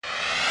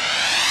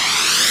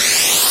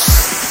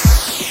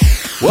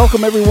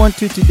Welcome everyone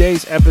to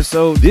today's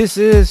episode. This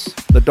is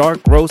the Dark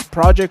Rose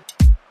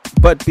Project.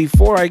 But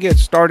before I get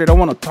started, I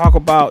want to talk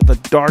about the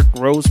Dark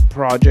Rose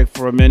Project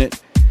for a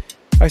minute.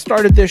 I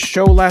started this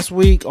show last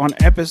week on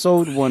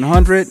episode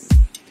 100,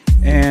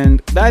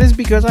 and that is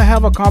because I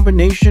have a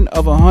combination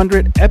of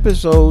 100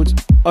 episodes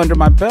under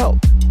my belt.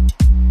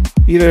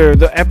 Either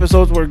the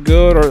episodes were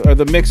good or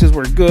the mixes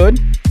were good,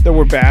 that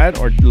were bad,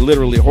 or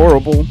literally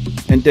horrible,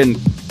 and didn't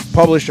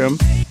publish them.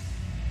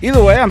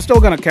 Either way, I'm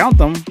still going to count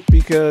them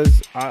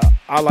because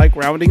I like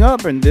rounding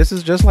up, and this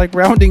is just like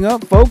rounding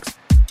up, folks.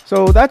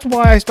 So that's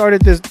why I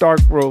started this Dark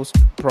Rose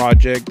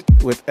Project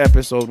with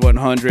episode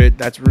 100.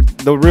 That's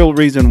the real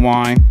reason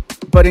why.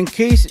 But in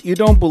case you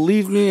don't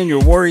believe me and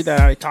you're worried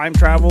that I time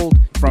traveled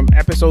from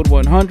episode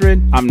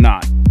 100, I'm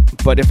not.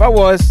 But if I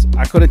was,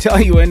 I couldn't tell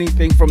you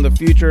anything from the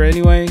future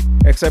anyway,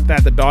 except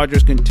that the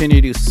Dodgers continue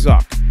to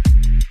suck.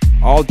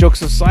 All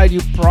jokes aside, you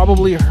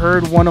probably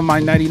heard one of my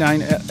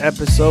 99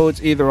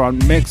 episodes either on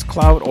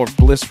Mixcloud or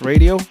Bliss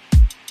Radio,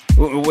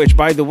 which,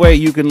 by the way,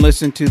 you can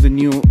listen to the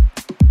new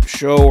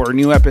show or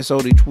new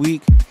episode each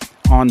week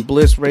on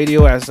Bliss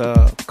Radio as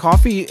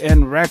Coffee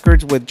and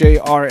Records with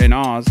JR and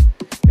Oz.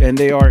 And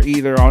they are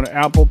either on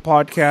Apple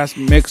Podcasts,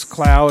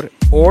 Mixcloud,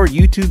 or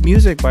YouTube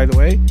Music, by the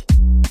way.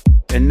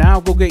 And now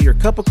go get your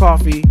cup of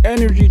coffee,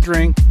 energy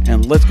drink,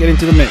 and let's get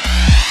into the mix.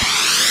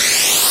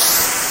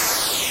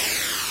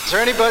 Is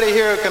there anybody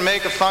here who can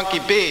make a funky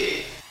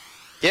beat?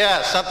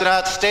 Yeah, something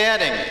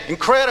outstanding,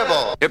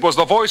 incredible. It was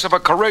the voice of a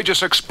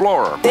courageous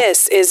explorer.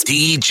 This is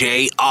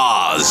DJ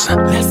Oz.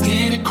 Let's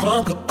get it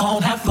crunk up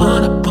on, have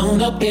fun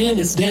up in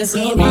this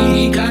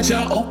dancery. Got you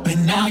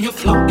open, now you're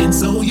floating,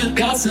 so you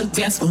got to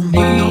dance for me.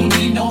 Don't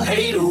need no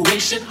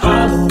hateration,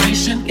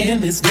 holleration in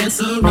this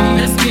dancery.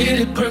 Let's get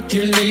it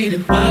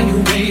percolated while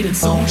you're waiting,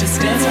 so just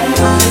dance on.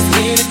 Let's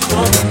get it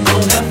crunk up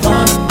on, have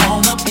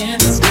fun up in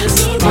this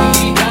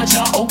dancery. Got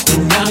you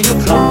open, now you're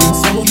floating,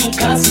 so you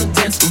got to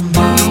dance for me.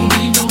 Don't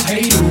need no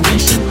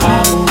hateration,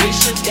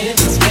 holleration in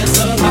this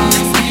dancery.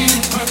 Let's get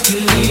it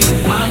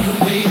percolated while you're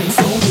waiting,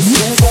 so just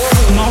dance on.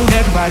 Come on,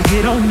 everybody,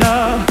 get on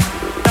up.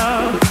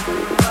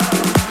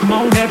 Come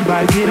on,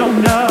 everybody, get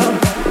on up.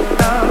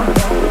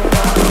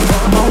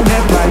 Come on,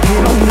 everybody,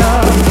 get on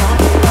up.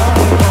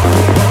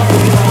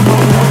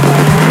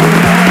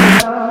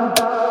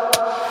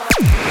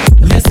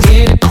 Let's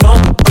get it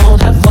crunk on,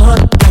 have fun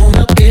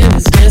up in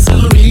this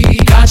dancery.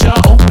 Got you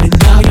open,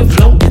 now you're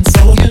floating,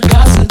 so you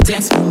got to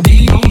dance for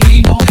me. Don't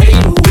need no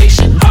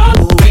hateration,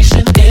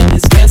 holleration in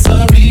this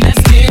dancery.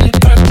 Let's get it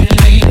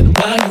percolated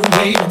while you're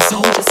waiting,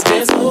 so just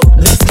dance for.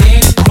 Let's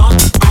get it crunk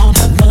on,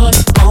 have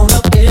fun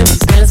up in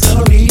this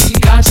dancery.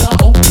 Got you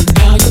open,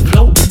 now you're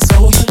floating, so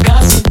you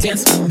got to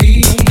dance for me.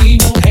 Don't need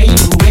no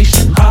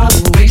hateration,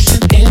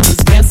 holleration in this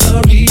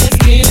dancery. Let's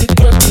get it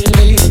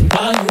percolated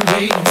while you're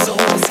waiting, so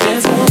just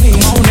dance for me.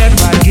 Come on,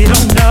 everybody, get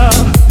on up.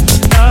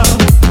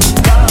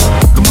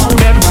 Come on,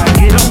 everybody,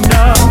 get on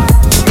up.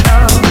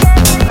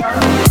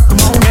 Come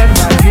on,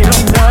 everybody, get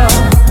on up.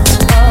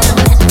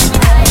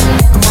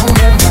 Come on,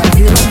 everybody,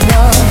 get on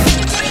up.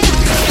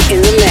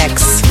 in the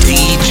mix.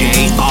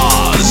 DJ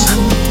Oz.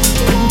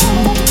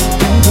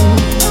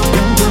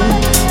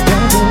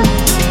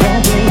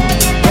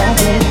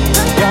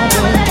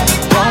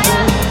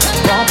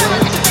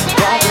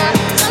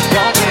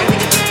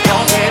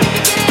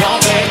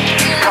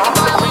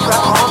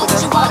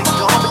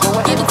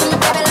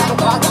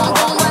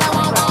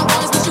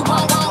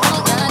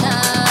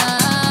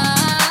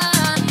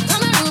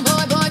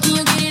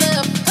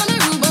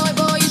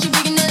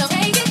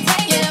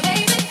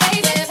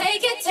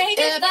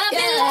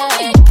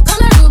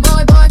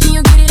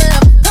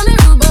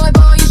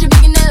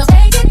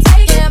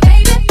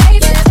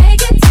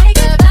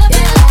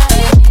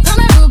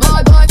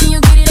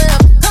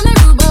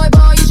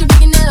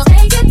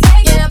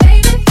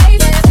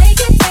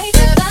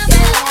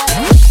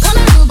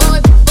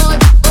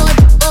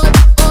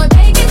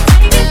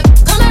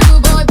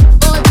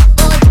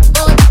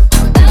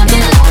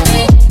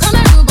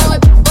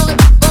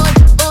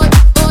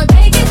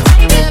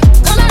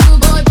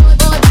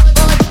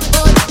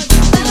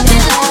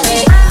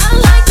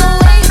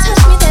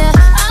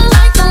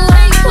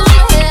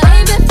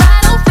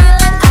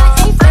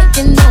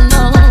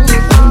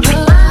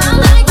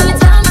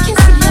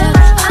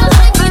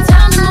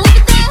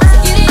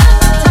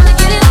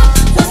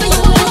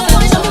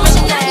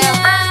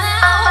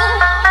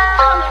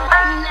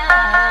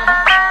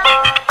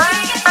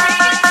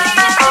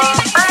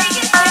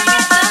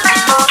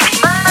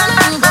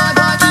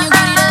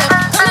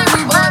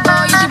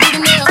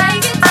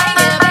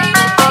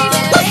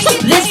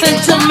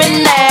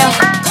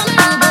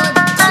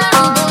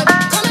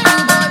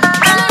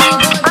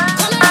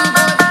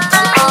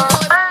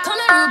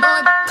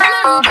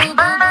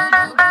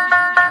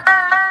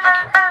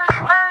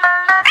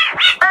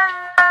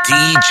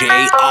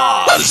 DJ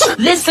Oz.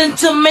 Listen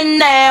to me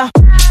now.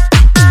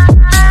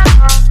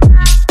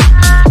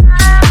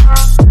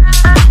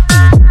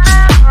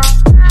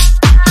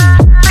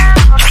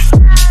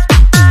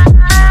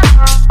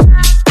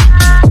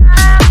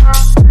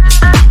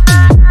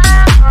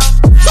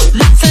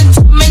 Listen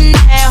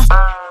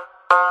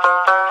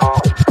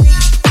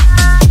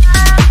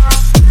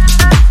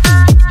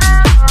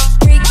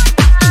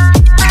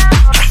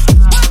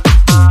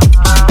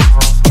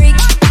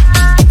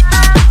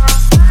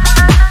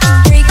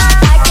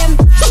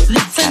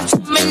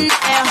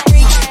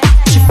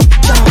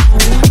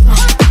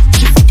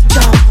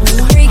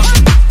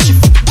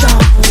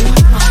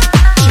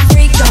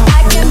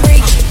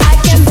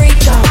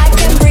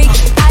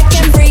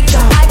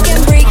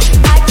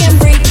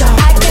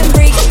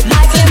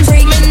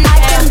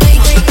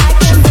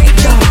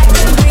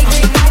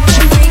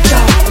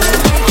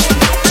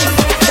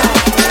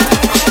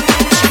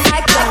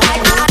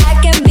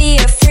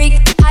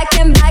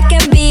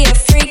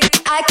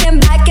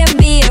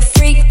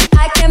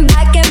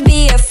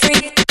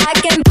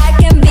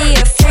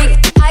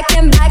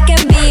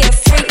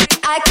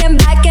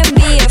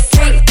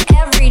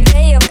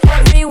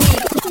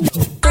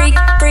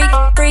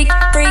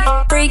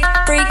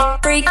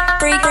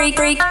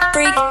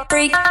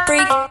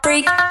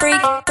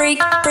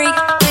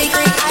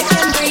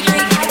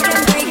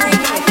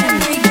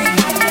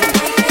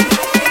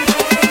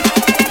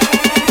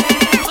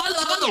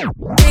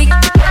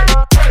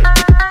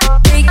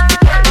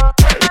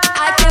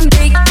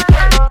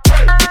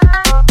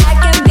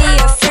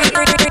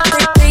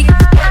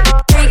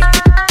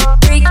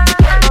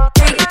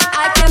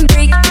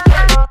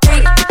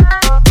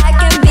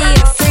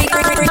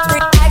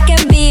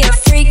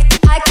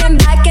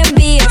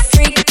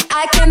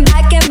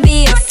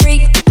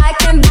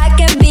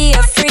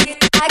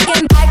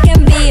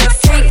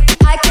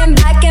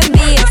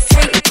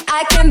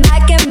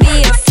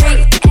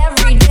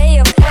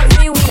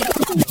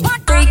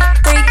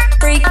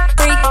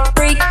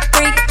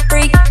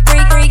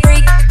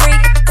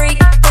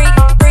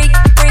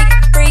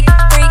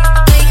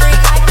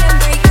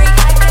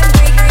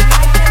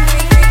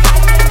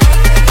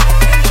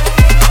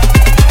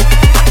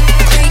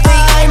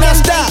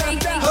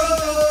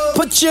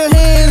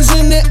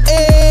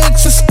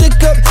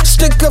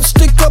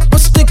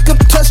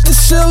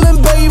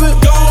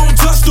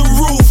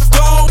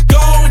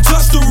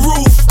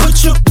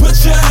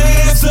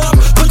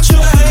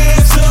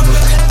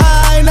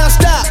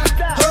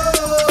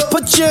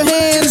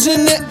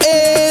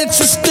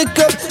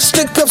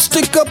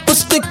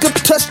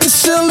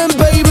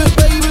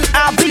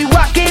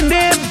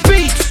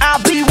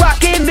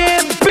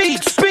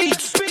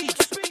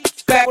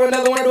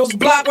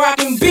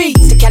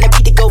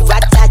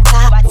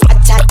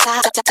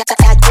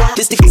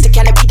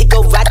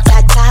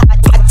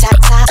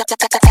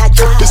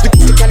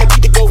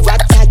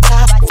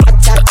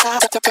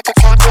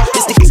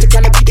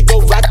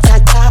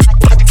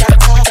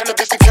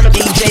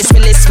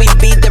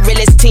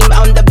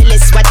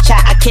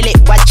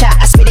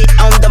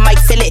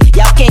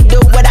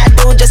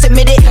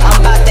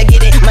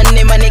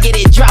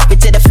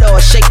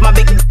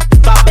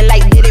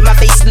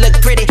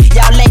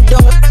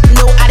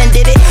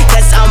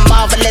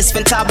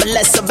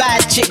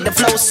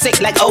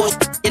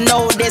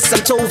I'm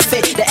too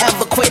fit to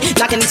ever quit.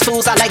 Knocking these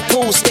fools out like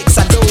pool sticks.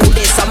 I do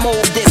this, I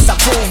move this, I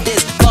prove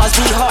this. Bars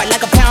be hard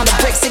like a pound of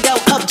bricks. It go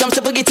up, jump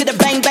to boogie to the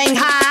bang bang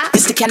high.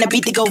 It's the kind of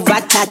beat that go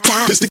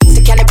rat-ta-ta. It's the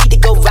kind of beat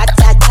that go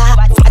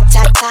rat-ta-ta,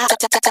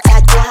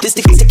 rat-ta-ta. This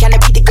the kind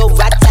of beat that go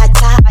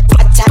rat-ta-ta,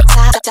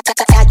 rat-ta-ta.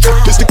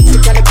 This the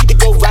kind of beat that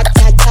go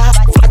rat-ta-ta,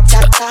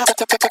 rat-ta-ta.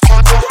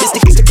 This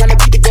the kind of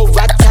beat that go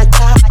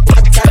rat-ta-ta,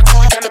 rat-ta-ta.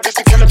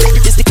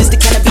 This the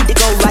kind of beat that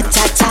go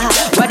rat-ta-ta.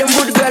 Why them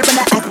rude girl when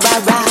I act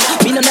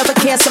rah-rah? Me no never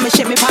care, so me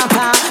shit me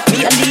pom-pom.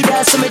 Be a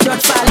leader, so me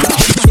don't follow.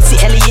 Missy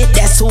Elliott,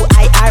 that's who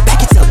I are.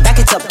 Back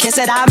it up, kiss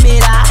it, I'm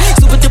it,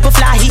 super duper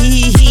fly,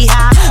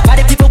 hee-hee-hee-ha. Why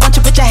do people want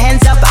you put your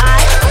hands up,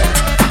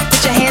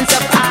 put your hands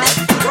up,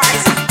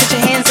 put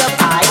your hands up,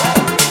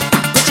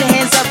 put your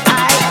hands up,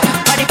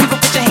 why do people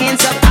put your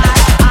hands up, hands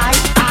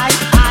up,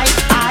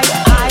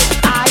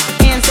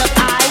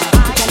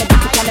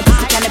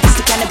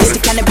 It's the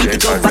kind of beat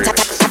that go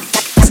rat-ta-ta.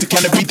 It's the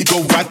kind of beat that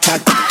go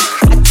rat-ta-ta.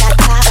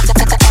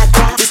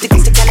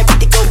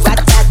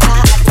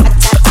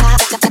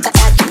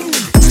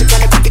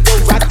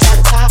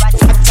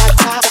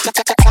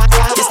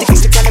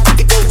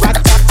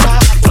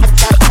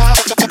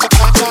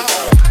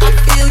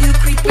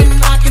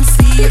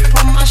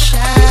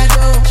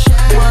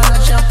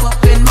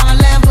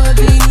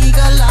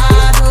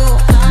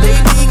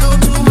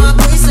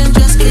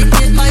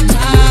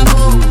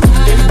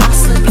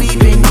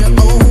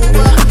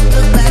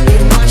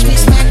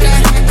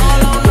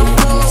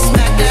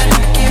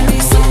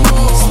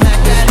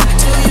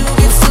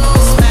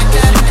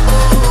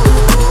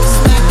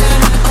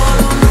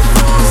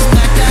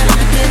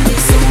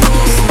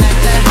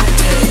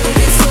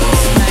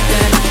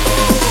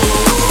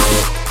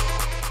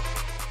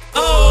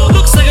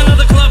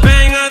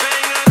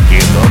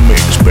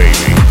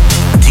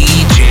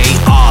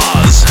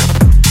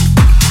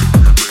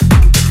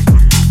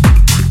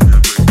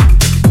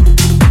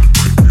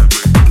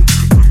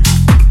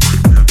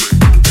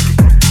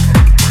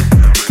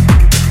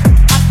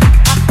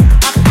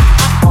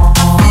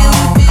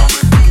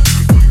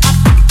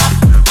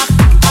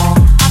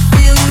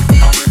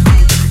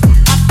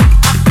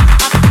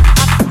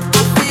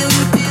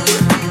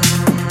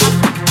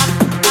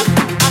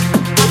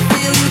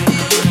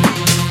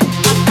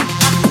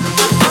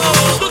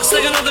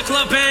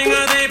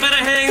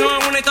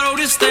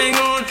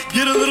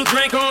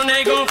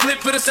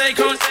 for the sake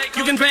on,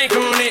 you can bank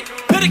on it.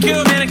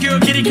 Pedicure, manicure,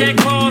 kitty cat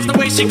claws. The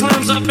way she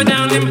climbs up and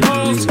down them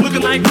poles,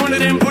 looking like one of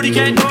them booty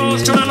cat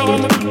dolls. Trying to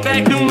hold my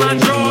back through my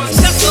drawers.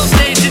 Steps on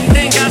stage, didn't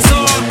think I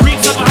saw her.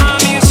 Creeps up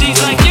behind me and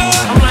she's like, yo.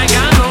 I'm like,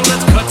 I know,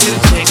 let's cut to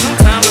the chase. No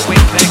time to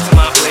wait back to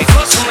my place.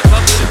 Plus on the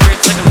club to the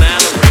grips like a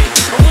mile away.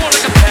 I'm more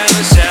like a pal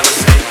in shallow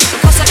state.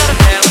 Plus I got a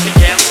pal like a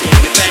galaxy.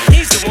 In fact,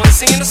 he's the one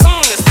singing the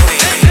song that's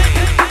playing.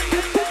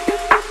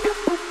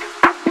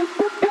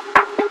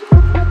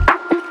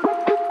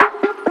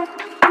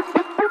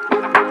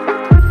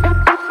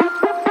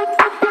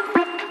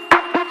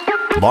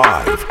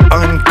 Live,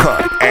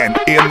 uncut, and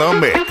in the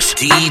mix.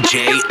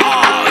 DJ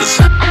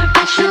Oz.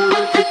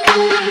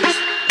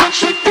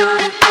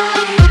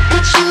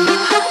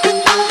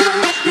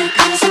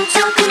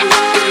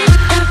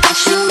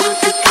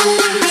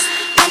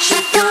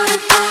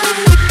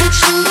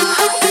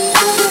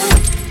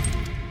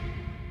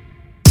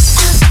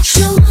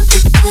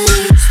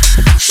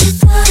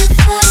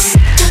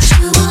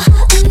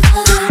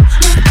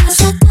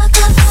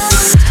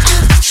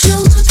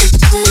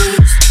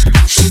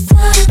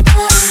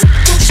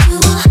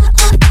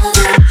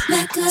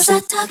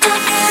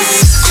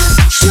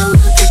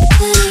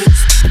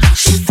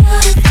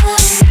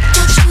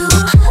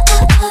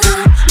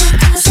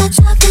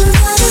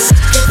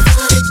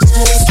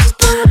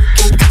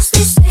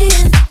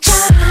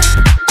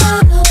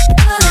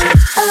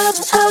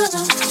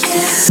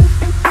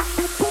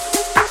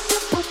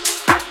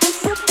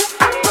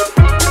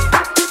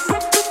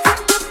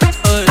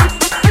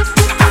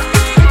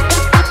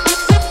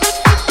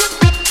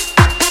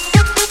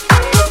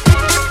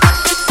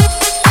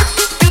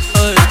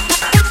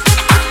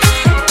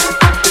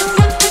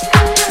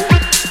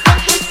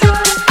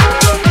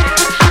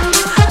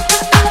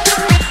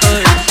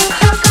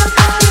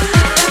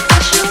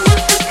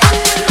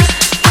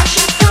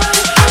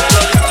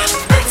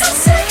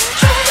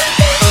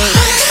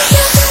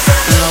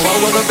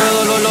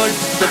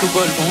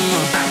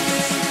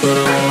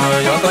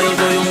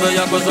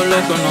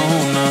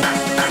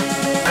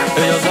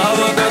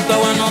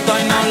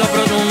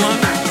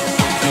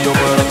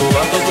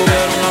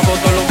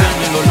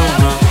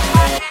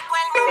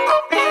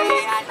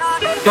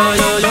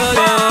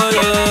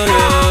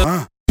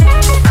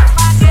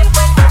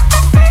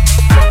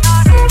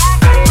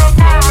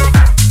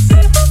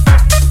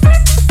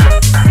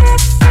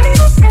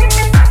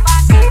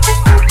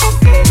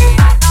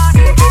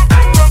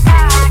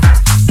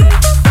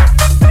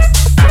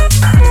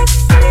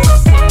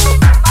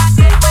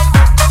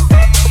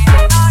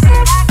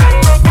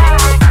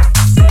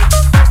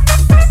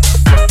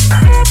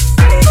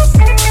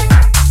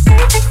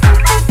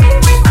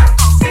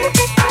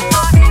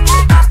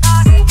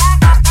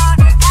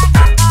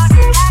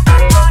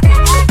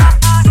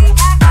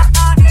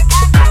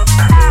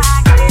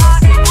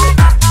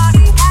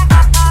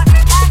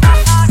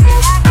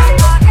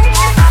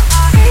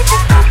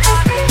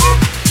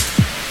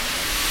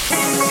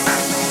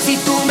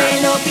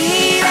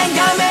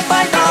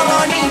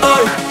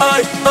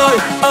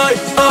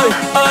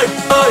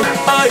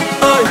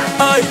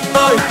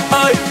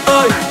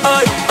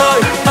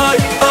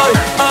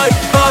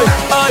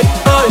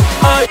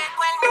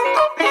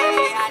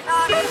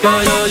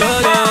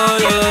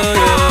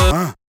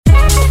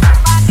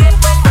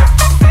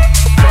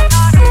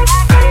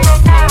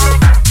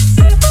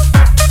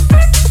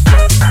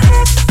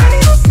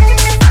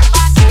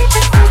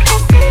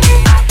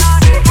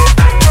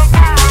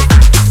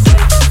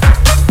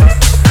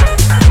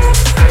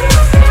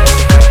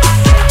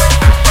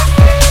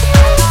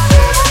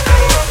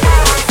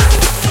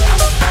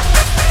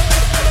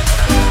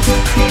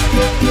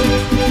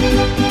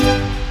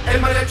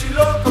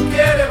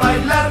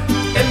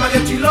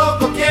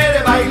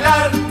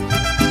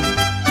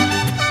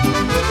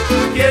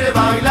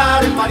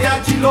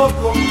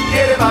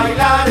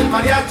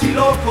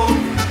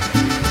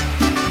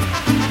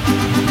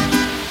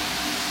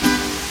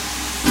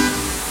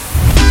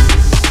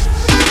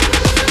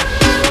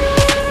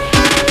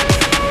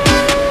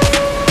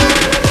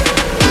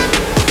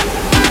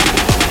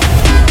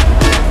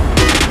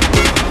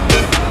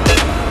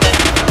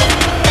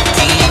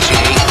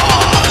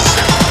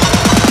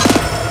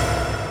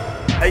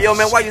 Yo,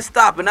 man, why you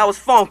stopping? That was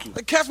funky.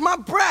 I catch my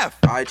breath.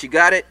 All right, you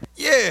got it?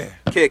 Yeah.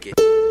 Kick it.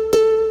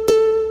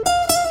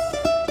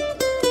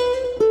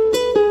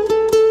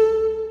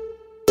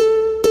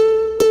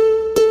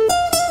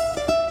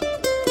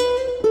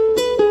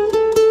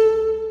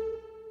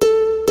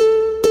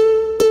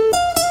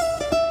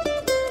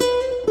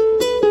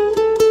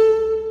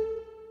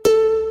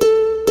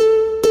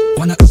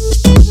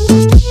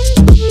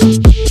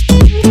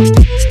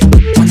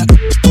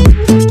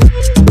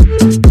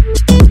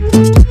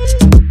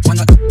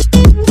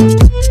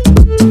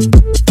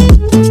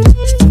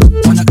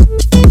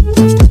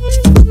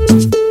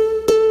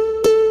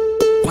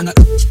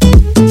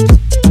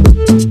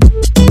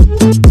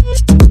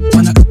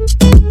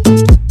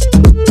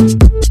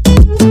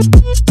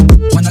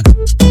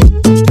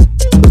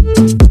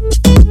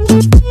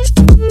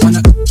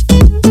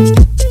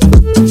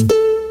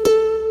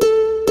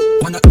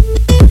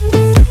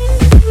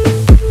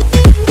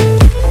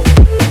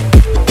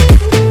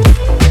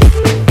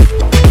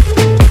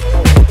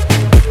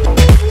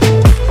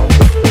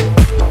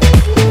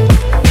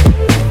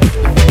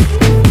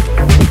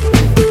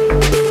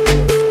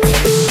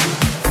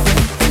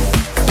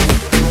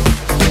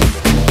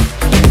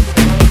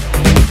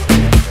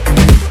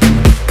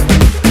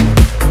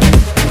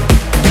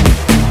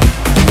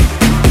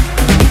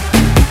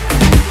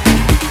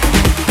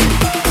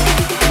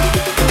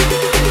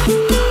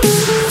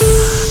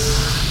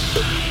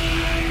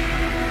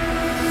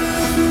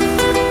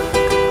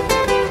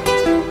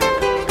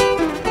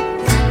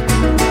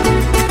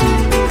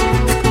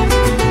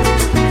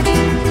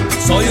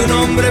 Soy un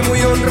hombre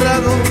muy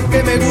honrado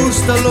que me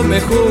gusta lo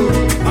mejor.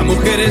 A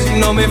mujeres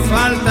no me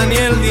falta ni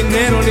el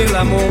dinero ni el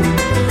amor.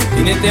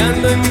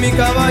 Jineteando en mi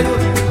caballo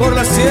por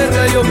la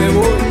sierra yo me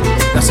voy.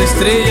 Las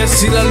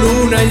estrellas y la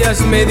luna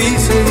ellas me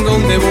dicen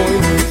dónde voy.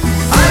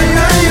 Ay,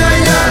 ay,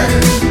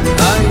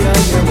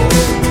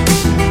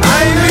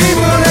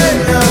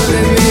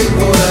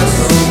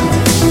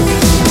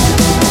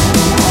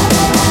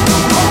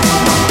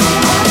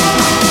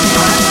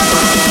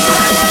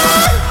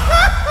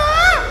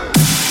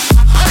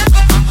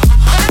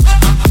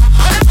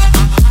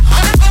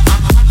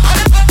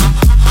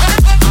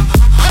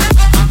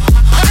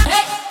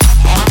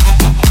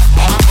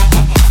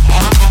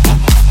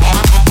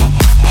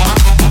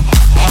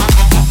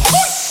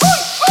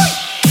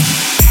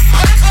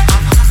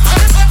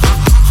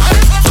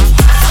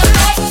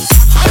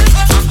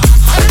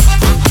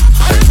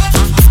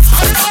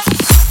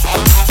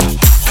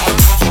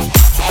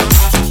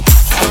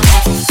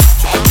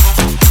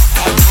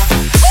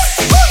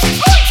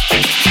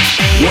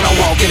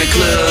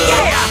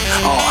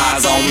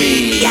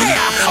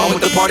 I'm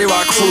with the party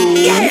rock crew.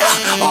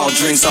 All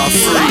drinks are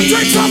free.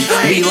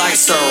 We like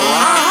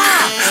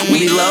Ciroc.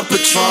 We love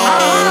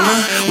Patron.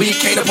 We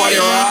came to party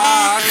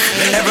rock.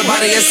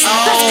 Everybody is on.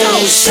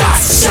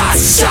 Shots,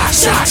 shots,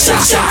 shots, shots,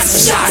 shots,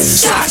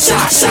 shots, shots,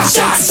 shots, shots,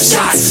 shots,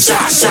 shots,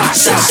 shots,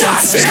 shots, shots,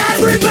 shots.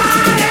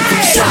 Everybody.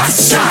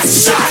 Shots, shots,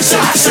 shots,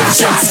 shots, shots,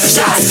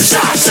 shots,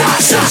 shots,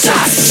 shots, shots,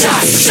 shots,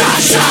 shots,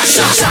 shots, shots,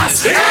 shots,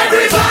 shots.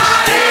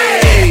 Everybody.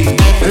 Hey,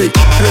 hey,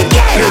 hey,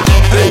 hey,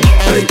 hey,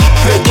 hey,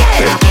 hey,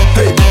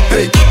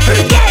 hey,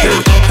 hey, hey,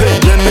 hey.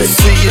 Let me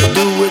see you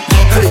do it.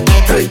 Hey,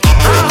 hey, hey,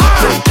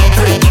 hey,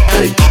 hey,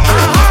 hey.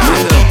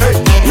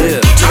 Yeah,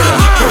 check it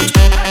out.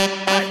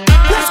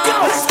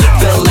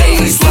 The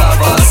ladies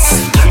love us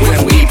when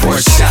we pour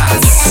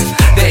shots.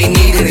 They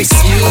need an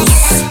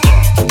excuse.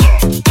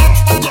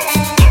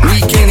 We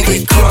can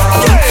get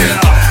crunk.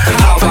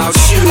 How about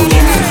you?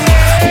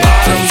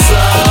 Bottoms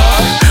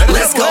up.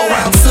 Let's go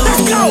round two.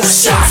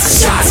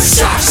 Shots, shots,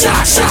 shots,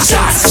 shots, shots,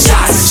 shots,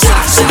 shots,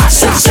 shots, shots,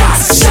 shots,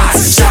 shots,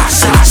 shots,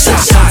 shots,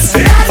 shots, shots.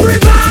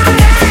 Everybody.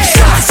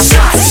 Shots,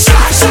 shots,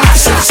 shots, shots,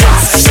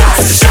 shots,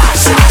 shots, shots,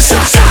 shots,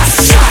 shots,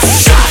 shots,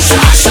 shots,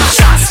 shots, shots,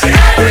 shots.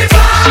 Everybody.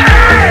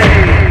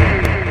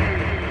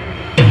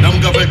 Dame un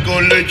café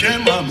con leche,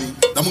 mami.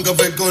 Dame un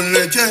café con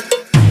leche.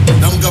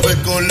 Dame un café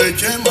con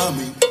leche,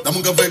 mami. Dame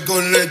un café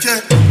con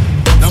leche.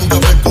 Dame un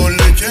café con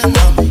leche,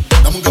 mami.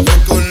 Dame un café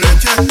con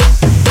leche.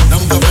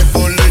 Dame un café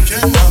con leche,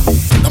 mami.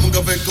 Dame un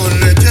café con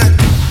leche.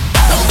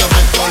 Dame un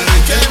café con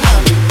leche,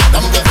 mami.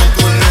 Dame un café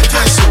con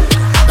leche.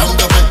 Dame un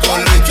café con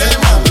leche,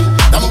 mami.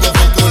 Dame un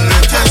café con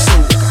leche.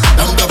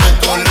 Dame un café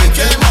con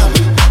leche,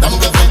 mami. Dame un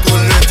café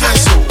con leche.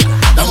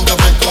 Dame un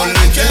café con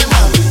leche,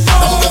 mami.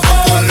 Dame un café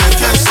con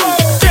leche.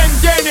 ¿Quién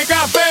tiene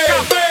café?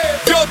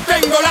 Yo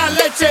tengo la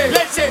leche.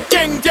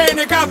 ¿Quién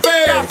tiene café?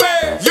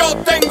 Yo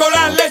tengo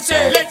la leche.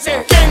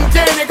 ¿Quién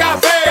tiene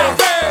café?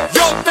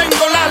 Yo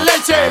tengo la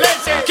leche.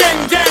 ¿Quién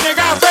tiene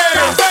café?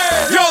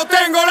 Yo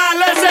tengo la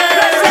leche.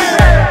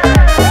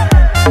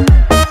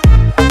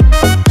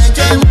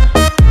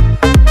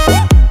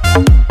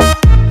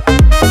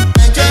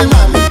 Leche,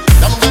 mami.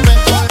 Dame un café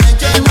con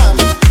leche,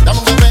 mami. Dame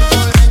un café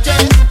con leche.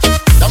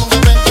 Dame un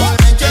café con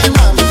leche,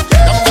 mami.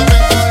 Dame un café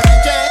con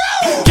leche.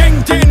 ¿Quién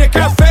tiene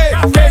café?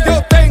 Que yo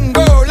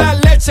tengo la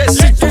leche.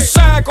 Si tú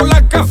saco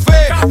la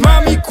café,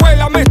 mami,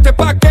 cuélame este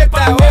paquete.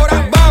 Ahora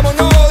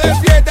vámonos de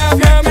fiesta,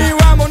 mami,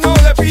 vámonos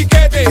de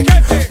piquete.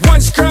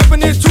 One's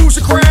company, two's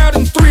a crowd,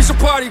 and three's a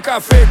party.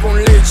 Café con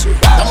leche.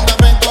 Dame un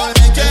café con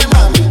leche,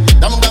 mami.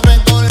 Dame un café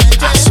con leche.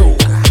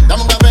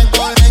 Dame un café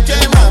con leche,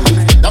 mami.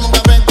 Dame un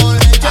café con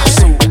leche.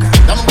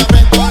 Dame un café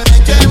con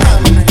leche,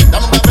 mami.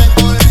 Dame un café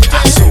con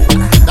leche.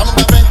 Dame un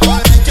café con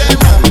leche,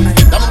 mami.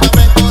 Dame un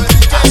café con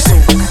leche.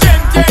 ¿Quién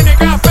tiene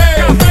café?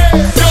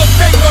 Yo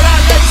tengo la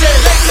leche.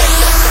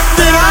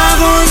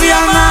 Trago de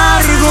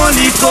amargo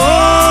licor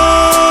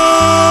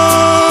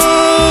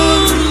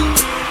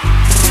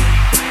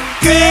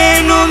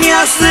que no me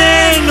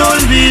hacen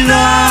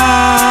olvidar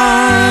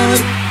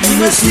y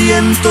me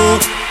siento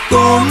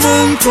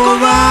como un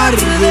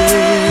cobarde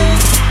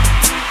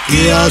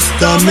que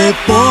hasta me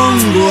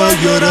pongo a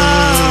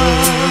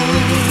llorar.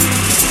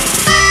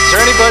 Is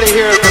there anybody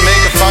here who can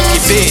make a funky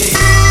beat?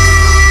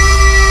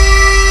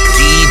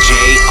 DJ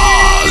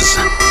Oz.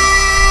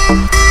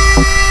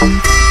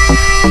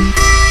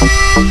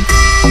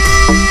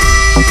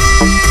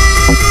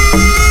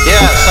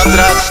 Yeah, something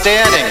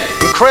outstanding.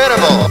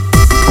 Incredible.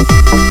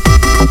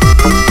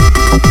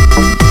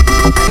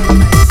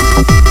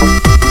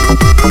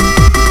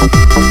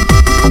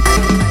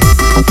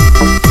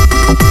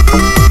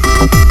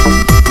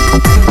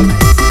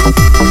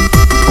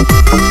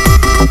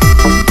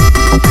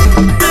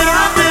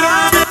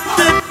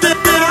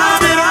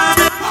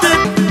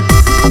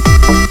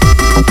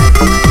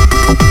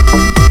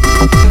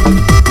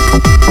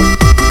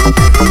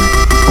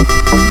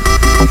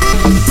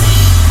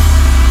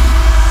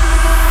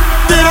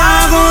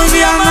 Trago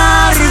de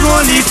amargo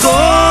licor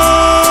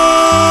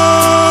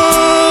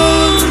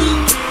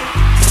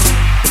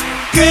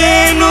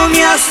que no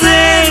me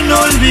hacen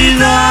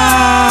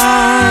olvidar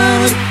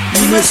y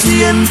me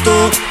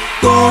siento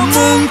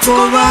como un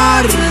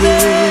cobarde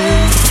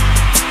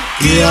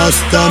que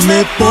hasta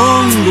me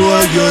pongo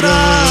a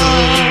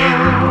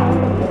llorar.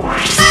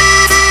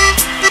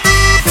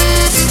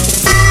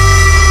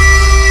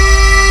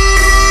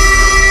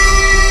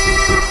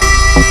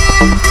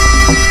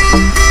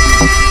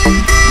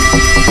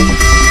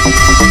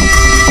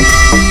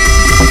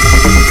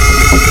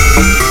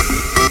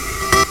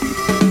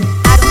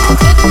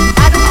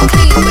 I don't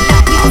clean, but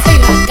let me tell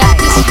you I got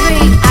this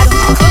ring.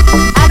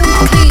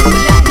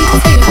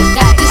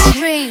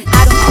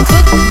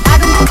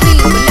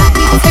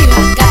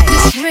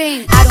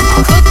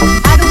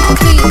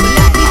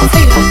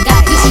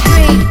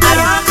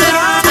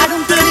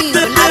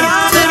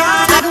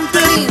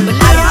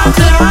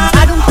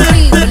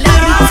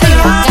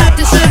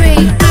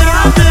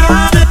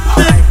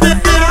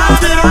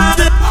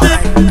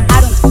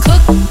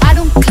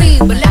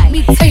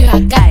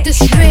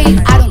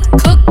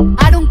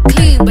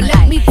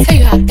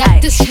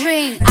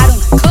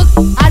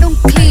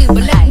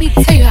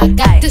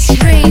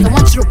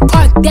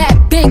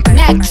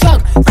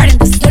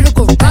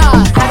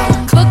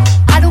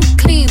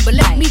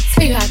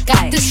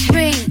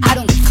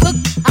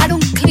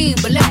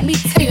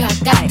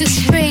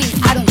 this ring.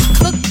 I don't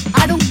cook,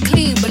 I don't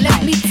clean, but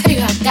let me tell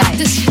you, I got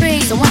this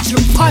ring. So I want you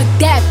to park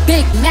that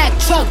Big Mac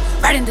truck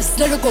right in this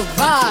little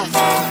garage.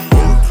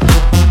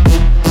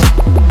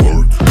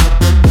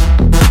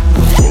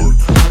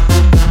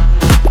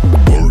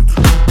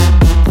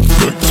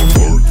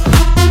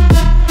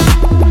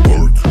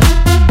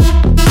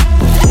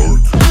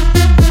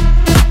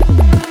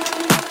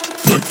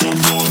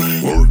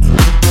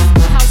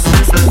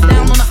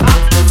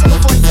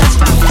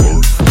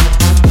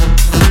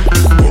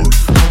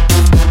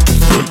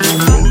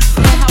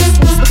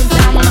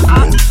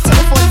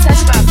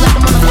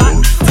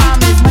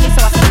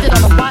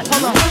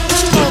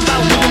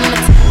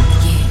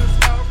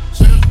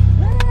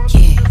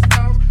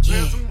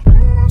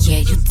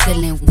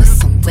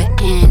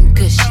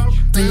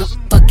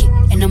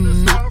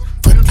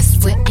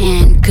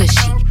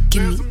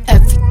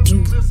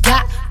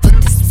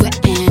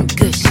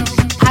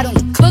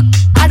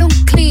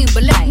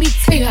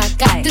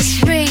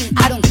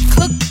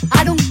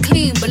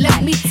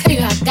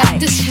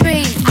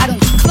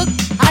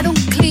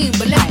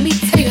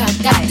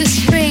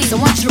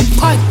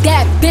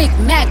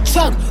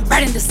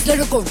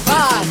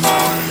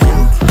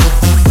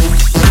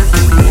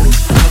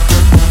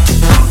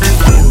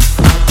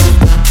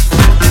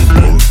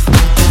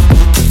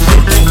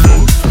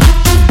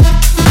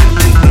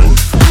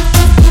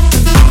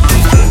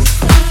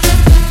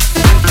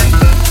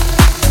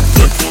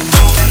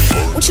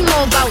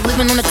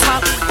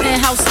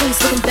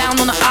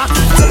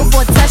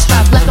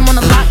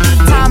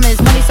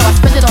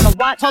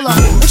 Hold on,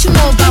 what you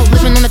know about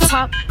living on the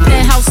top?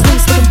 Penthouse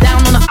suites, looking down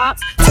on the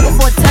ops. Took her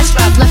for a test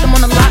drive, left them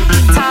on the lot.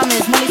 Time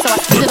is money, so I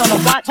spend it on a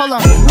watch. Hold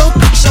on, little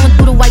thick showing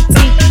through the white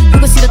tee. You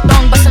can see the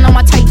thong busting on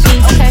my tight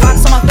jeans. Okay,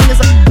 rocks on my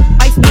fingers,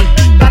 wife me.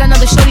 Got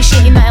another shorty, she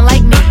ain't nothing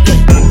like me.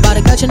 Yeah. About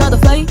to catch another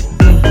flight.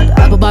 The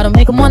apple bottom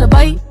make 'em wanna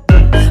bite.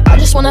 I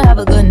just wanna have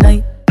a good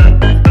night.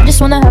 I just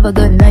wanna have a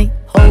good night.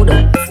 Hold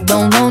up, if you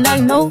don't know, now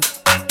you know.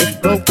 If you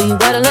broke, then you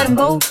gotta let him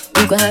go.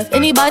 You can have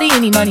anybody,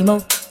 any money,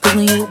 mo. Cause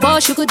when you a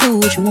boss, you could do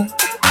what you want.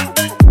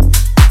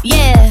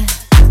 Yeah,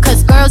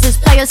 cause girls is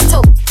players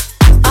too.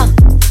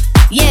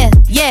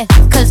 Yeah,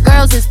 cause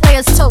girls is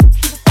players too.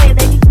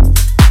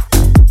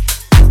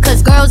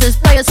 Cause girls is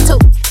players too.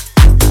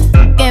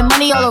 Getting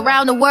money all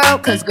around the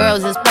world, cause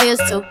girls is players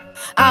too.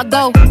 I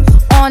go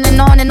on and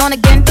on and on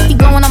again. He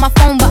blowing on my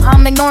phone, but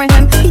I'm ignoring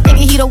him. He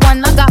thinking he the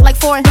one, I got like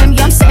 4 of him.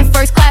 Yeah, I'm sitting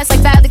first class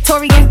like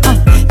valedictorian.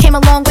 Came a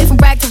long way from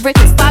brag to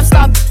riches.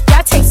 5-star, yeah,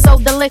 I taste so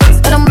delicious.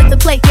 Let him lick the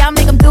plate, yeah, I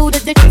make him do the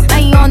dishes. I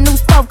ain't on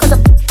news 12, cause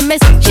I'm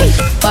missing.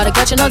 About to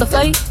catch another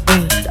fight.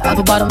 The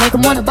apple bottom make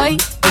him wanna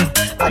bite.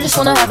 I just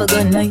wanna have a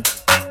good night.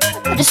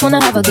 I just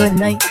wanna have a good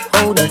night.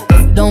 Hold up,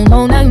 if you don't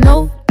know, now you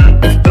know.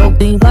 If you broke,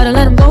 then you gotta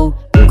let him go.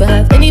 You can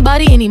have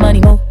anybody, any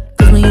money, mo.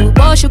 Cause when you a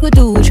boss, you could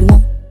do what you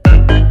want.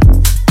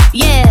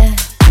 Yeah,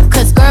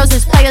 cause girls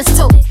is players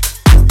too.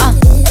 And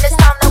it's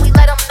time that we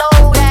let them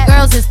know that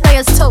girls is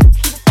players too.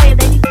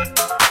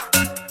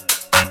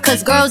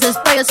 Cause girls is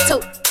players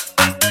too.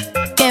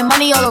 Getting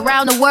money all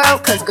around the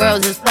world, cause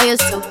girls is players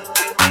too.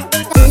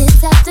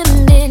 It's after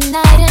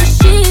midnight and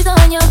she's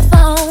on your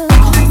phone,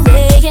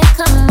 saying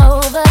come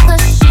over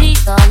cause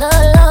she's all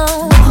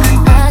alone.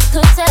 I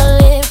could tell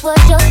it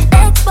was your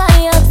ex by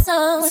your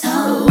tone.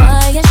 So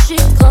why is she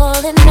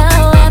calling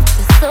now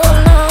after so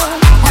long?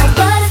 Now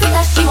what is it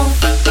that she wants?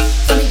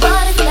 Tell me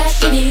what is it that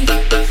she needs?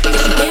 Did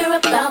she hear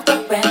about the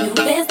brand new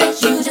biz that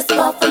you just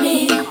bought for me?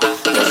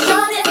 Your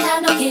Sean didn't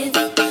have no kids,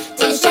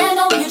 didn't share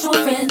no mutual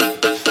friends,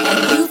 and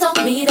you told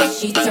me that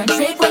she turned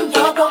trick when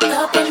y'all broke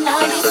up and now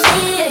you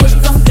see it. What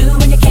you gonna do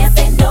when you can't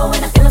say no?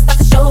 And I feel it's about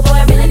to show, boy,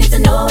 I really need to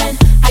know. And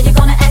how you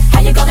gonna act,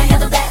 how you gonna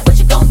handle that? What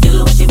you gonna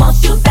do when she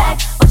wants you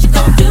back? What you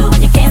gonna do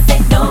when you can't say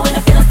no? And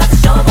I feel it's about to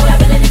show, boy, I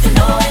really need to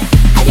know. And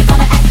how you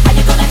gonna act, how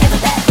you gonna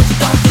handle that? What you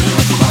gonna do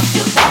when she wants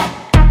you back?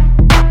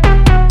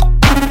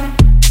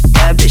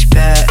 That bitch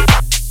bad.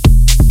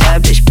 That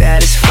bitch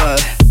bad as fuck.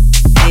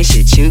 Ain't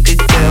shit you could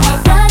do.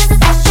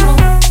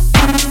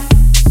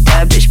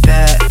 That bitch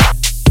bad.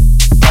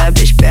 That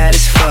bitch bad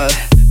as fuck.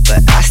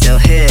 But I still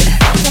hit.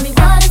 Tell me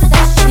why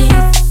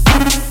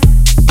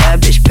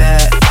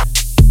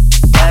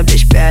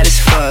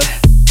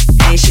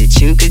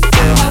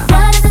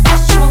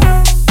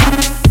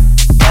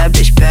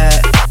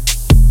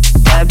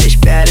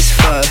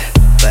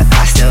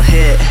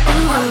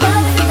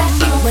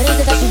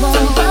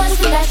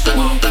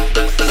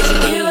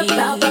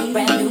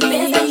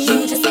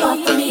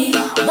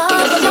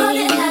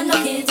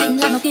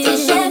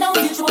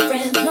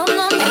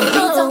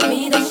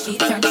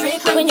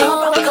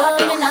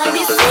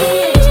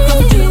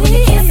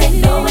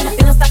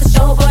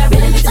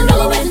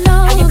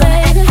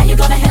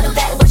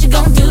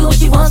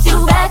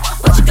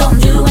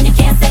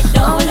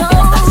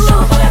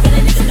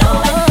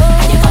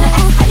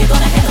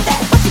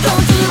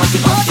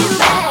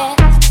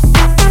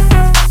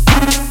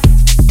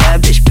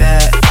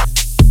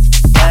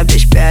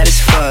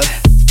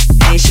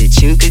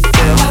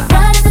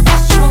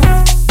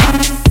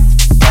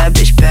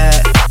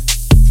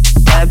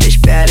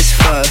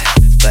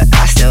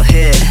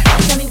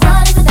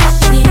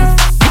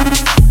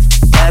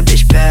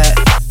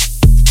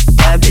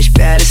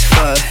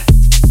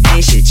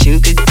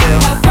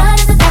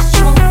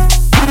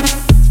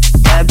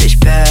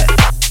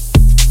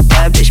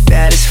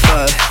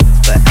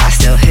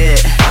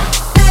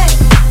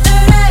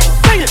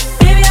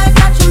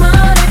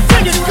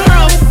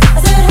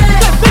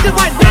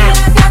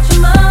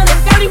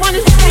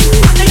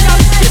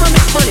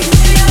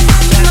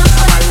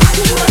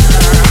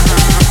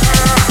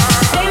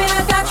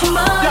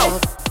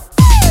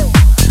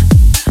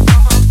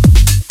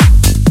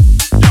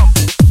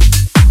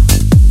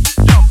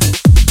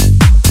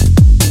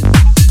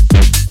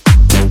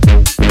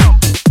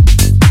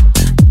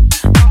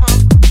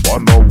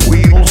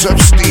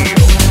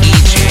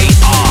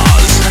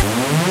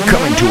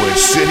a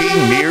city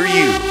near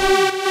you.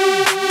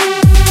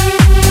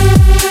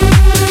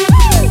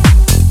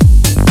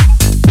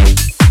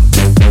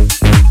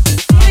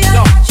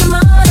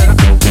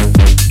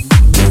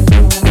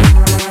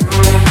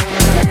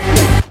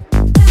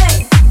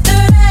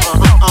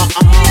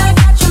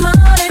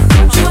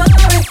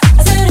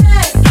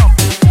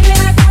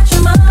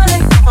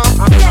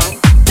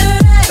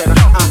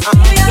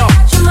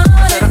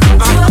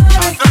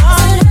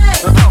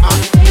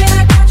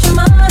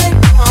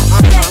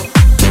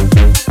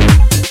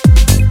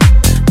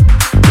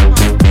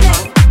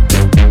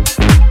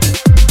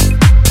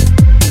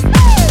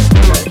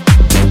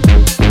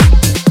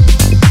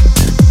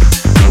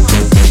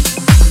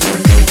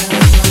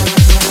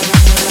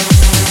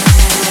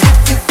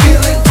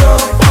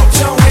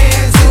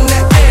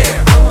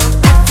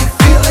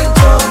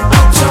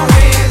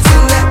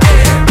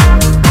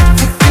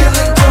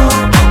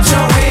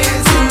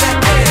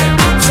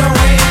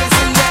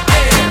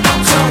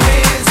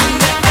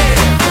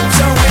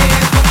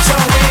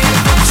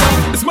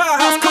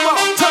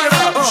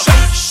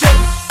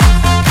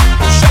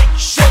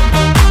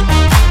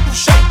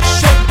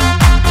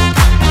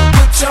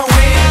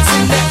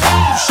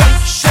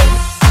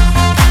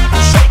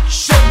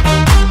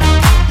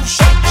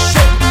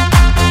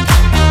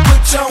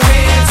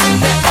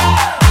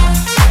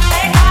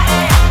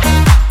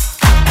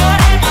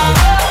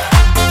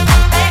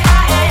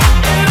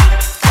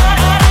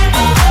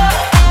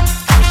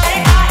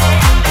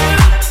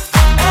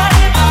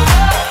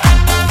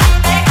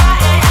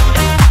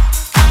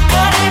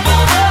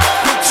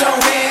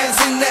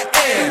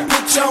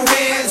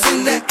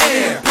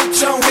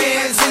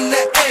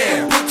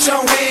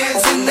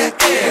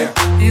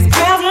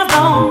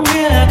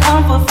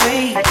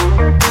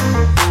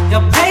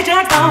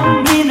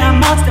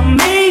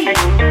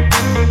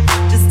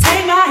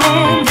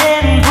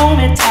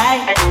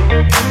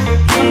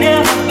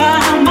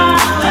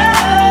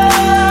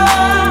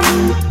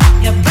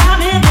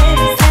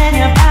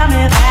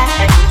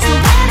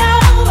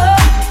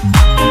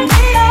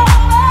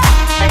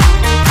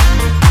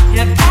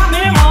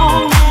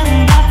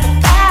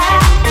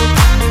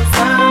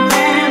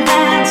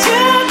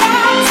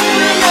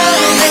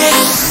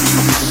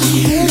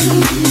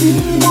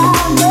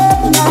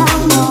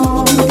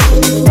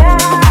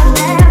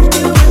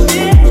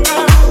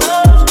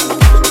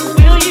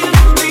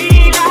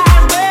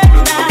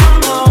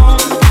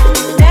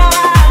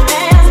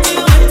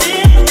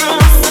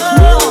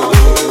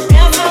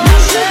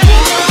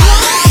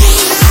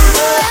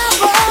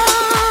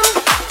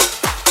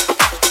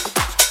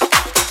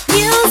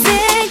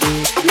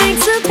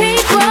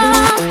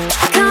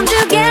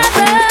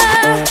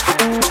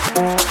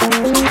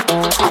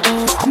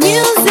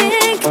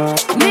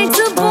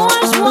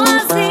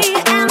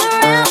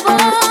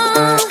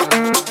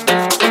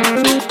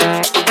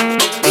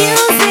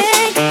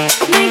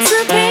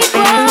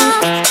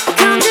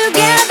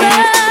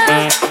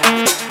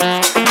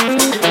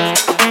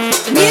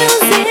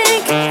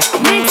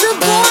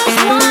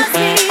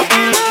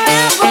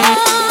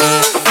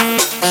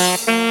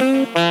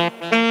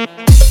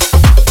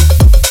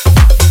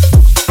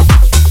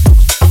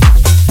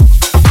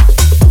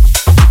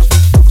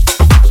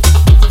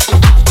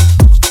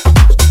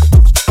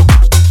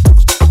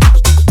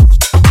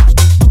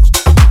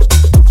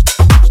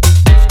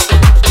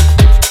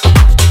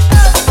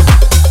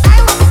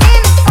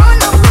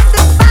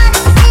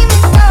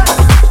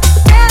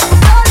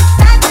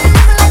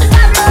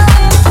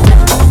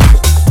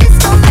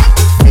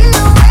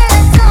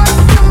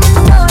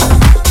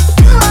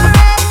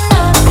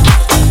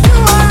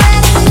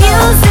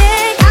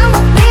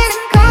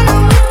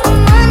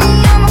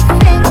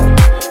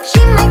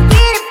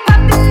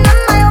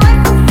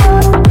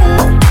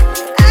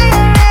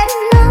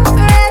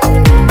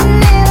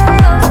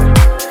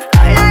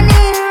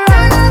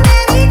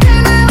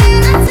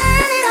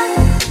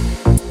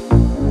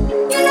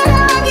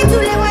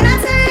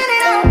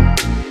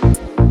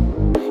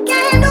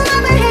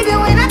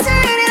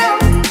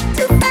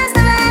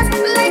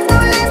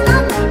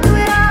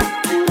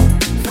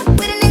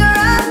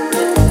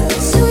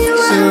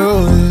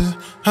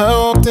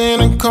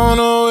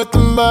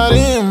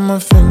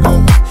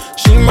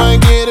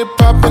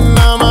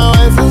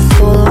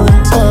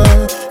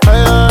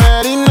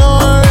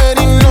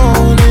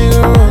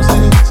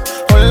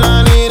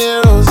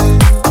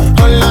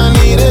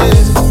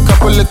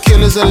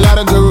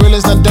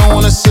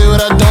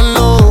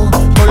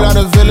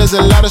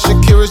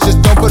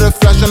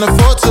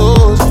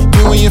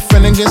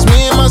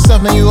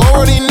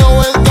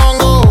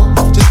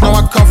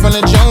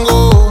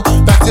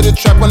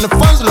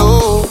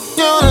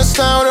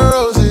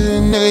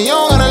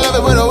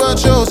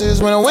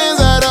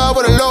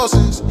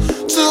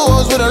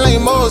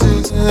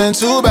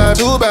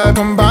 Too bad,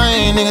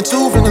 combined. Nigga,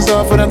 2 fingers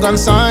off with a gun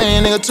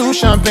sign. Nigga, 2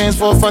 champagnes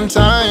for a fun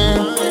time.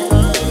 All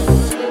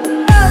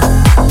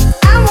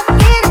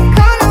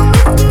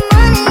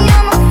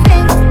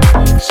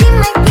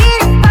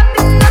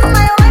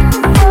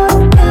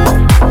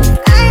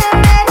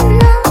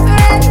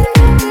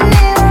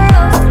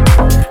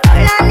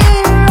I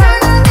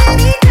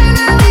need is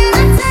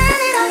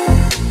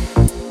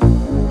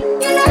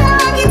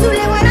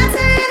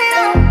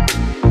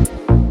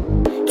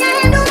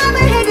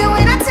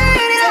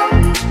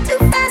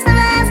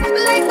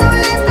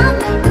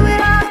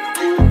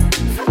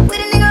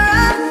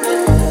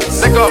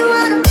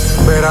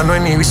Verano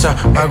en Ibiza,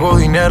 hago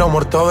dinero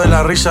muerto de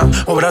la risa.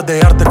 Obras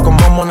de arte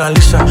como Mona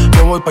Lisa.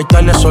 Yo voy pa'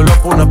 Italia solo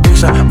por una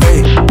pizza.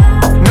 Ey,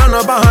 no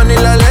nos baja ni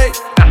la ley.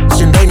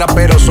 Sin reina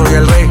pero soy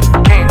el rey.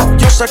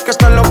 Yo sé que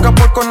está loca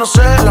por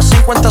conocer las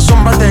 50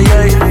 sombras de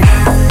Jay.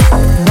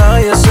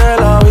 Nadie se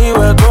la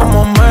vive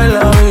como me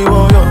la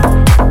vivo yo.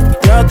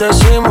 Fíjate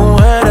si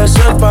mujeres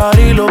el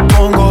party lo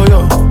pongo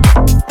yo.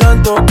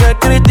 Tanto que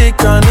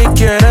critican y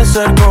quieren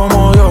ser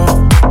como yo,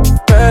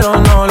 pero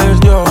no les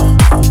dio,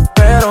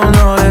 pero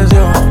no les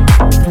dio.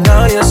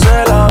 Nadie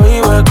se la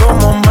vive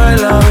como me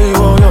la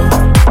vivo yo.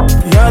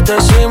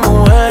 Fíjate si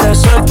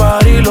mujeres el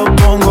party lo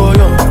pongo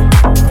yo.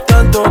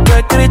 Tanto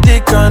que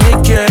critican y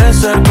quieren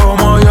ser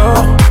como yo,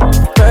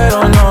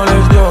 pero no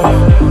les dio.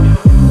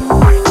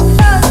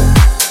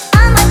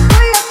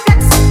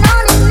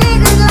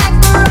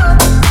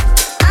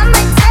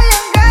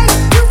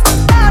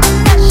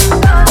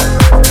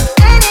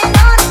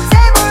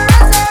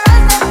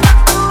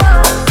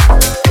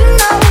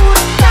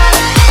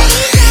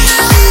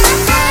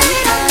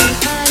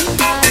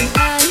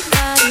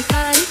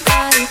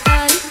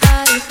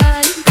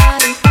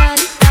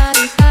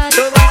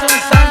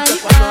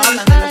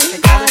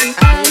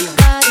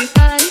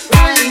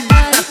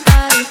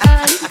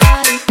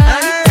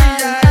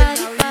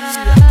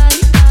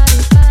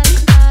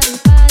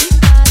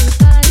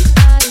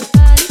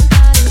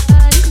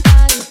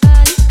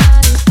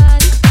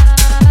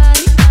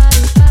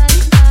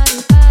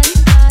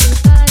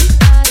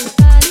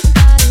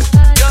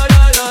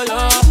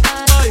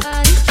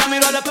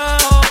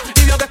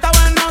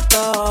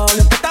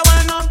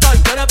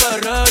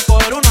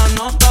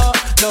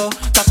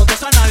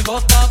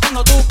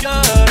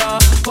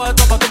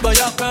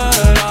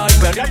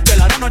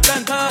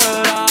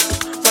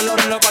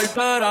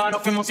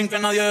 Sin que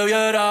nadie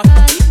viera.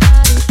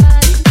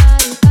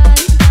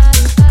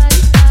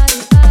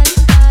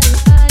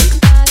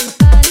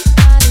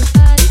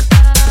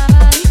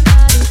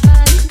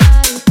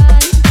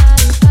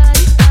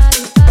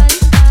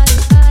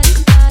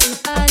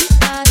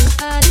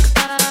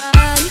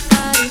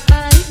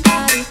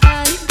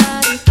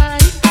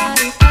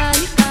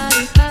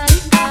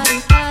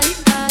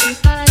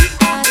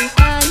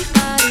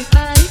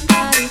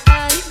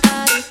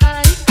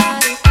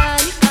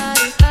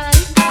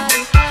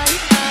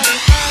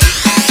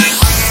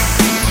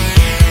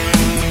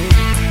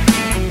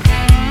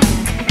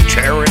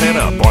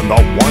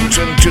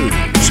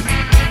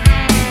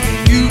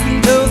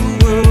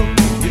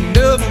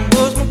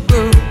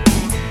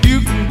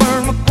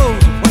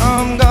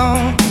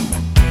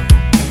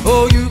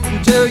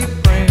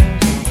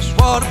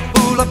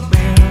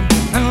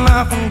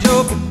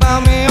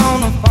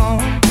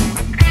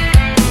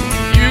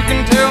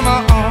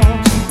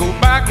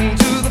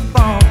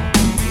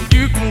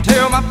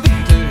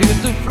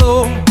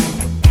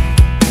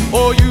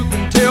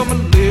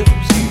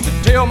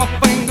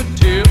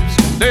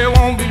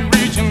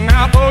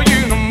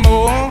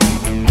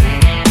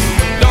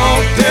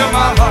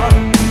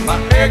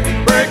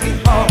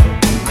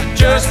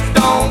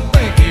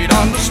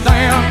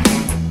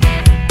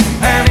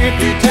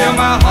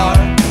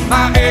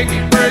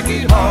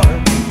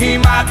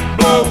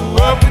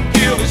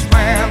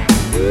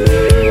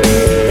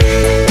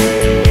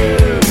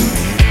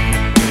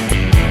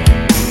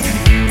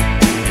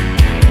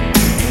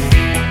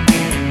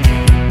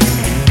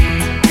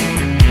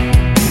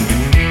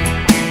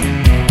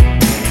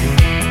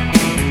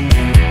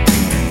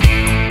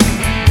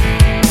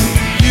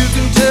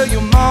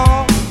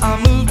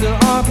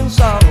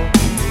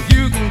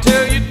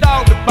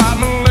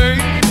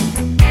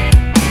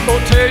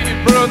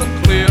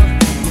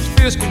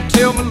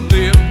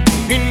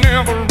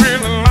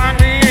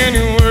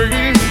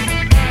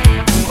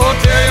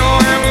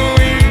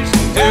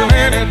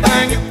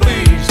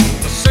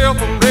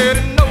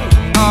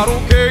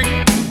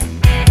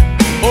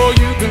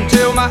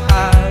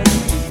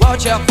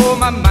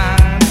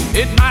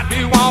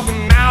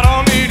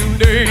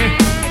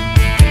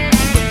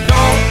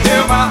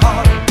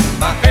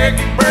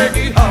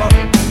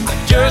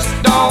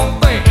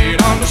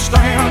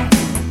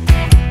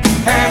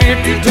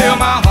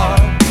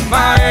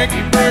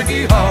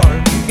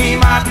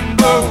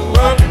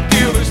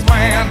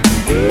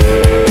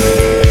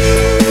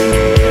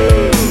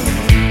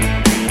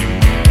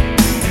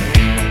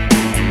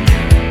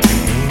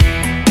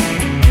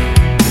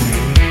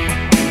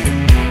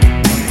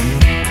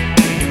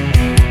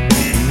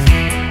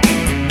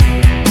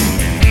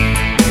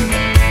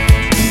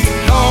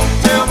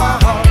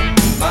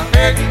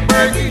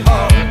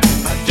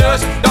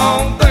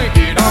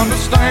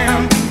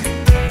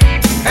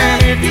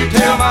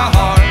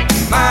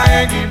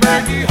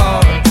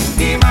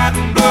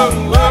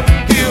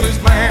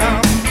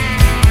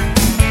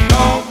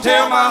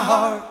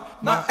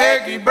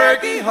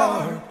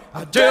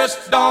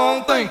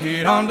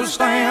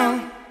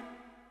 Understand.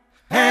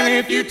 And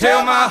if you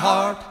tell my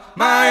heart,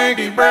 my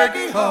achy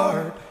breaky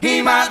heart,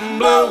 he might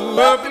blow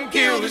up and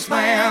kill this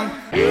man.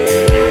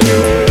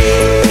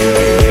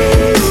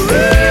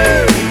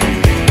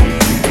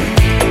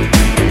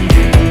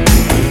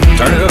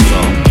 Turn it up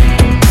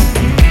some.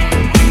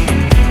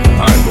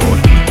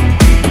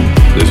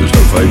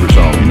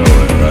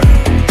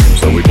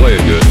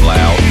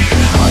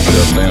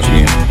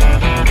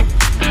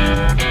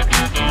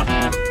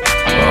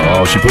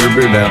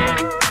 her beard down.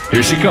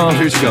 Here she comes,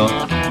 here she comes.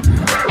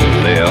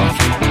 Left,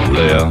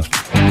 left,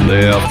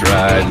 left,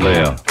 right,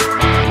 left.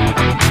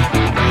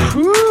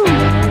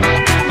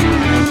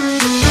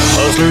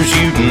 Hustlers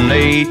shooting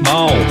 8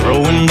 ball,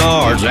 throwing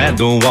darts at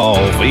the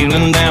wall,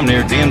 feeling damn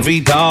near 10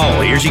 feet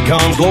tall. Here she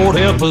comes, Lord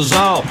help us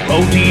all.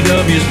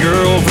 OTW's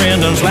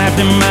girlfriend done slapped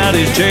him out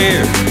his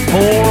chair.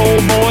 Poor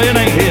old boy, it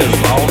ain't his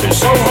fault. It's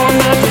so hard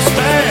not to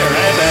stare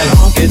at that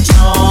honky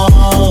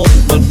tonk,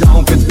 but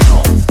donkey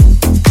tonk.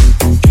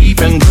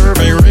 Keeping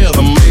curvy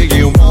rhythm, make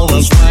you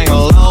wanna swing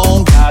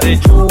along. Got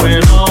it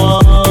going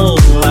on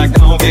like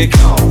Donkey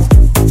Kong.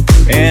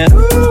 And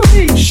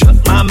ooh, shut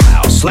my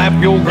mouth, slap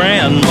your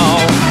grandma.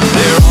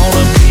 There ought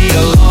to be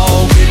a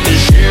law, get the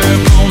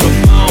sheriff on the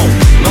phone.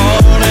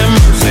 Lord have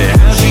mercy,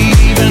 how she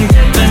even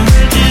get them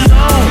bitches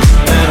on?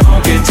 That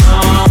honky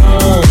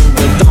tonk,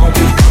 the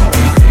Donkey Kong.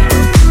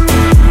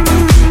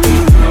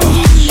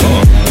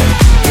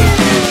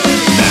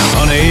 Now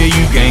honey,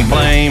 you can't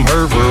blame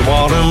her for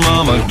what her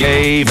mama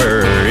gave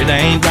her. It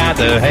ain't right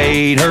to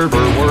hate her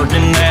for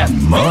working that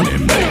money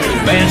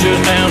maker. Band's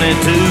just down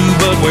at 2,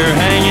 but we're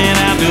hanging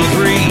out till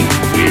 3.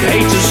 We'd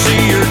hate to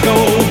see her go,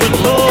 but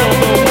love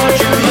to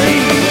watch her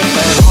leave.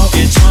 That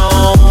honky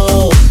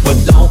tonk, but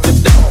donkey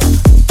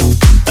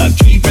donk.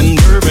 Keeping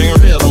curving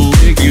rhythm,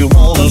 make you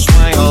wanna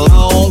swing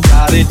along.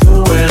 Got it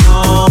going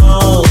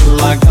on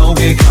like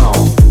Donkey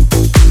Kong.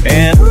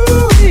 And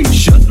ooh,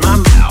 shut my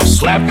mouth,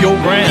 slap your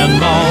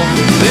grandma.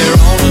 There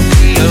ought to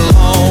be a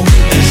law,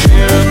 get the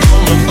sheriff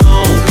on the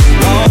phone.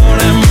 Lord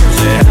have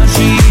mercy, how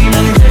she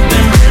even get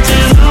them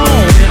bitches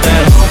on? Get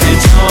that honky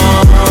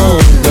tonk,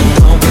 the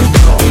Donkey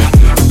Kong.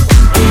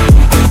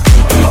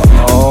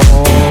 Oh,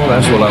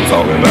 that's what I'm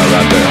talking about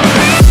right there.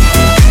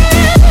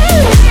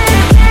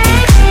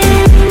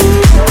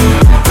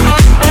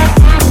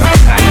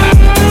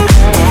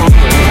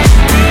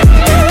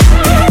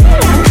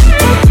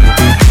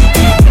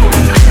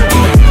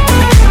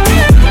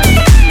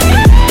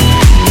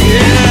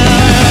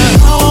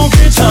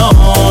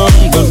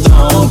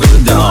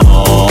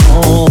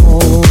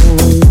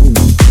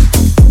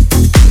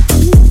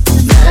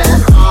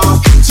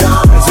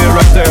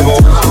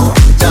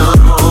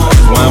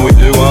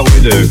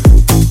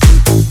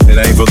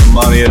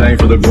 It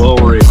ain't for the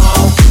glory. It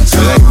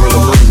ain't for the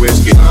blue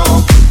whiskey.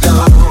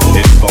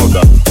 It's for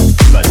the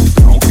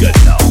donkey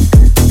dog.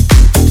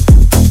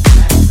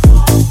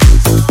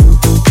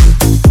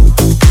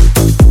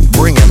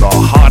 Bringing the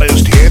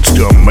hottest hits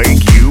to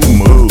make you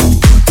move.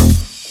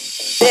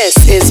 This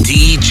is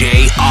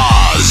DJ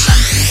Oz.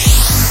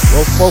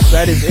 Well, folks,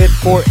 that is it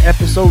for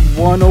episode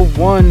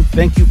 101.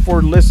 Thank you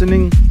for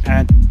listening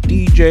at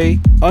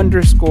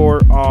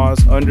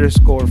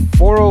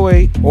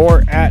DJ_Oz_408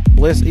 or at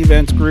Bliss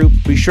Events Group.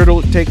 Be sure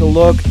to take a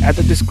look at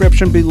the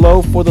description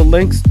below for the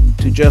links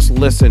to just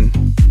listen.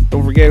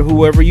 Don't forget,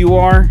 whoever you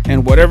are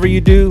and whatever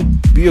you do,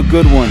 be a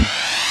good one.